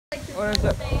What is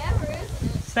it? Day ever,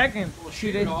 isn't it? Second. Well,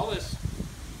 Shoot shoot, it. all this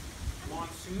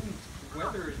monsoon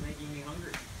weather is making me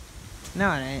hungry.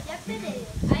 No, it ain't. Yep, it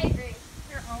is. I agree.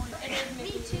 Your own. It is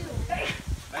me too.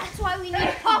 That's why we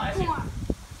need popcorn.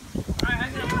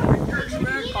 I'm gonna put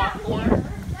your popcorn.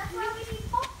 That's why we need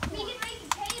popcorn. We can make a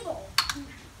table.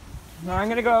 No, I'm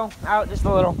gonna go out just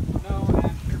a little. No,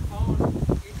 that's your phone.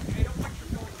 Hey, don't put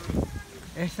your phone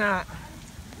on. It's not.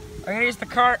 I'm gonna use the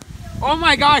cart. Oh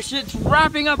my gosh, it's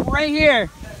wrapping up right here.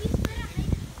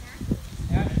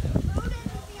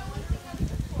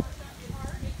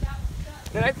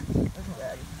 Did I?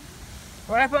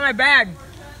 Where did I put my bag?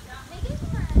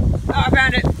 Oh, I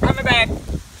found it. Found my bag.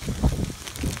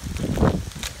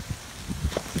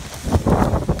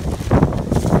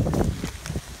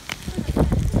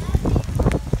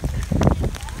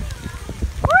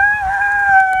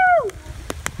 Woo!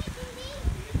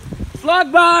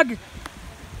 Slug bug!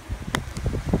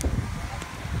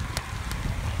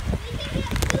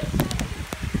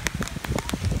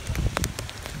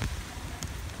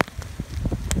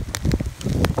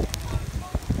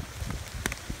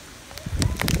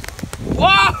 Whoa!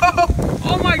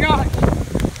 Oh my gosh!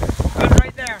 I was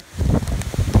right there.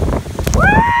 Woo!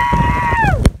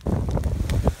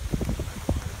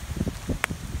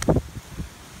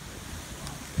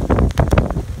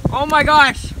 Oh my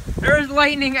gosh! There's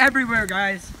lightning everywhere,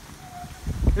 guys.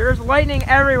 There's lightning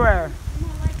everywhere.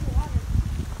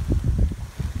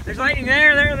 There's lightning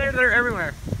there,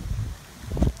 everywhere.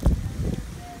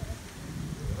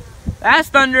 That's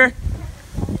thunder.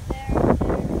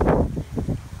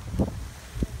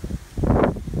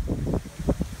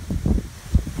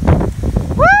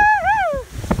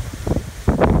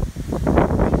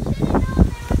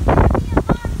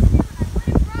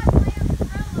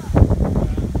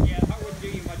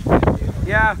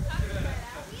 Yeah.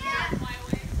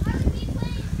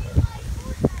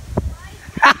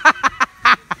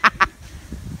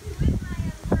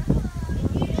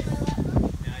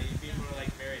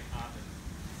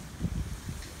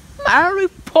 Mary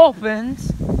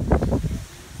Poppins.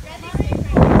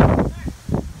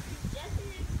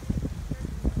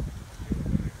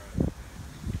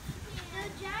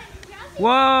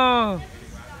 Whoa.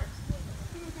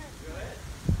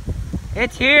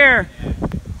 It's here.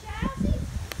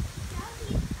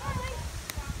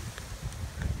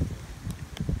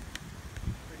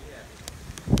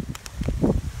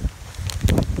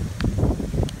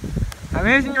 I'm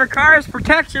using your car as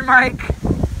protection, Mike.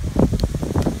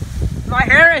 My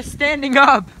hair is standing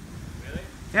up. Really?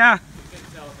 Yeah. You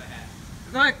can tell with a hat.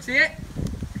 Look, see it?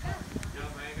 No,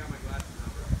 I ain't got my glasses on,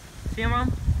 bro. See it, Mom?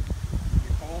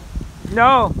 You cold?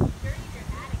 No.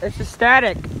 It's just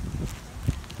static.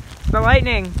 The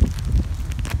lightning.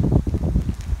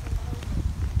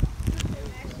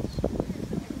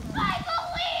 I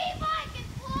believe I can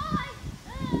fly.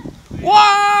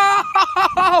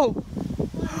 Whoa!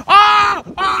 Ah!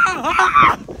 Ah!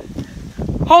 Ah!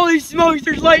 Holy smokes!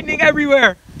 There's lightning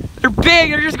everywhere. They're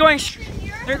big. They're just going.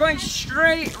 They're going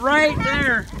straight right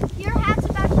there. Your hat's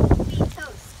about to be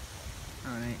toast.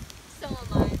 All right. So am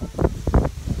I.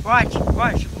 Watch.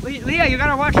 Watch. Leah, you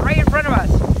gotta watch right in front of us.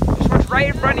 Just watch right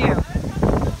in front of you.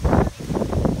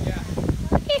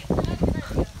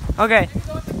 Okay.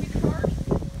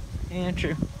 Yeah,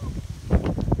 true.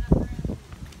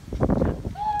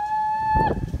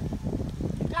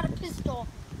 Got a pistol.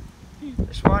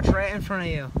 Just watch right in front of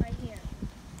you. Right here.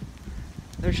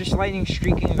 There's just lightning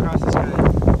streaking across the sky.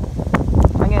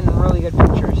 I'm getting really good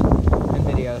pictures and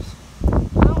videos.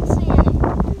 I don't see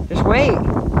any. Just wait.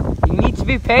 You need to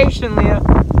be patient, Leah.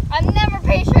 I'm never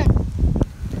patient.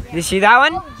 Did you see that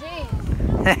one? Oh, jeez.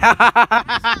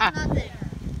 Nothing.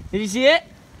 Did you see it?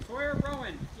 Sawyer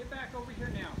Rowan, get back over here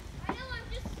now. I know, I'm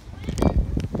just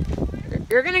swimming.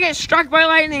 You're gonna get struck by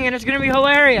lightning and it's gonna be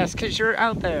hilarious because you're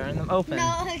out there in the open.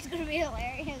 No, it's gonna be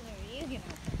hilarious if you can.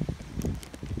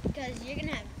 Because you're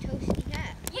gonna have toasty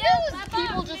hat. Yeah,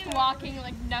 people just walking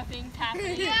like nothing's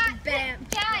happening. Yeah, bam.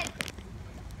 Dad,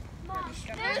 Mom,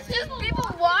 there's just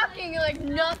people walking like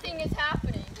nothing is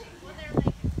happening.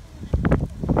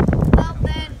 Oh,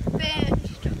 bam, bam.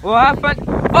 We'll have fun.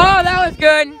 Oh, that was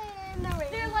good.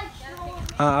 They're like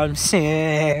I'm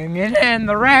singing in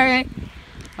the rain.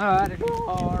 Oh, the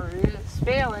glorious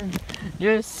feeling.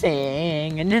 Just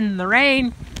singing in the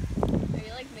rain. Are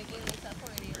you like making this up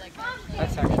or are you like actually?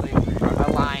 That's actually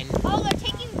a line. Oh, they're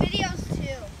taking videos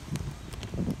too.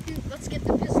 Dude, let's get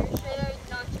the pistol. They're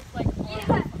not just like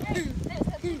on.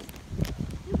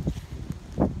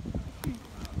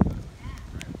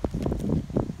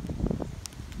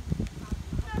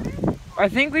 I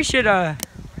think we should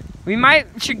we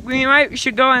might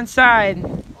should go inside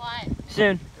What?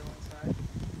 soon. Go inside.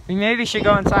 We maybe should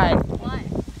go inside. Why?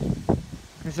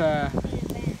 Because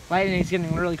lightning's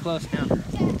getting really close now. A good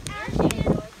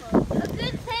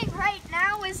thing right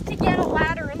now is to get a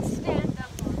ladder and stand up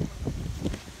on it.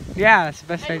 Yeah, that's the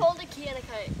best And way. hold a key and a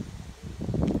kite.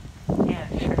 Yeah,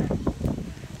 sure.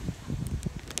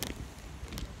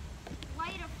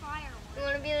 Light a fire. You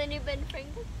want to be the new Ben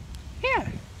Franklin? Yeah.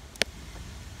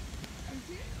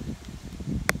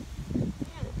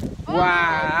 Oh,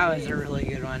 Wow, that was a really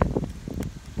good one.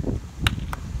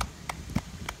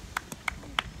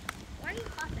 Why are you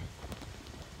puffing?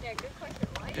 Yeah, good question.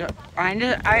 Why?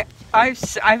 Yeah,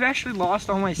 I've actually lost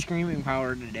all my screaming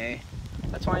power today.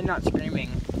 That's why I'm not screaming.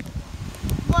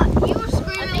 What? You were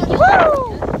screaming.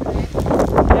 Woo!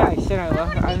 Yeah, I said I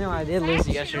lost. I know I did lose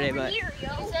it yesterday, but You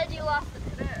said you lost the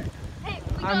bear. Hey,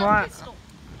 we I'm got a li- pistol.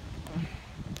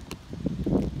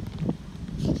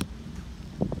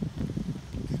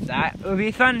 that would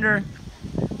be thunder.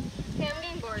 Okay, I'm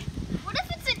getting bored. What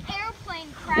if it's an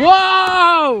airplane crash?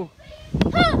 Whoa!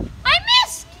 Huh, I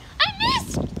missed! I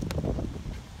missed!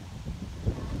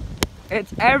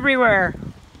 It's everywhere.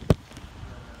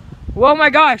 Whoa, my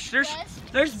gosh! There's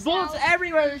West, bullets south,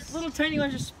 everywhere. There's little tiny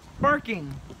ones just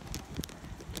sparking.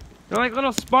 They're like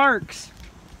little sparks.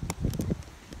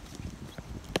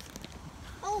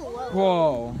 Oh,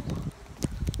 Whoa.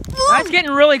 That's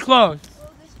getting really close. Whoa,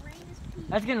 this rain is peak.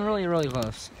 That's getting really, really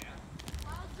close.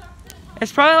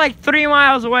 It's probably like 3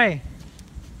 miles away.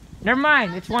 Never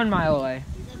mind, it's 1 mile away.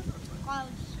 Clouds.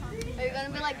 Are you gonna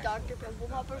be like Dr. Pimple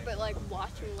Popper, but like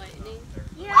watching lightning?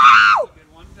 Yeah.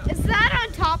 Is that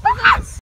on top of us?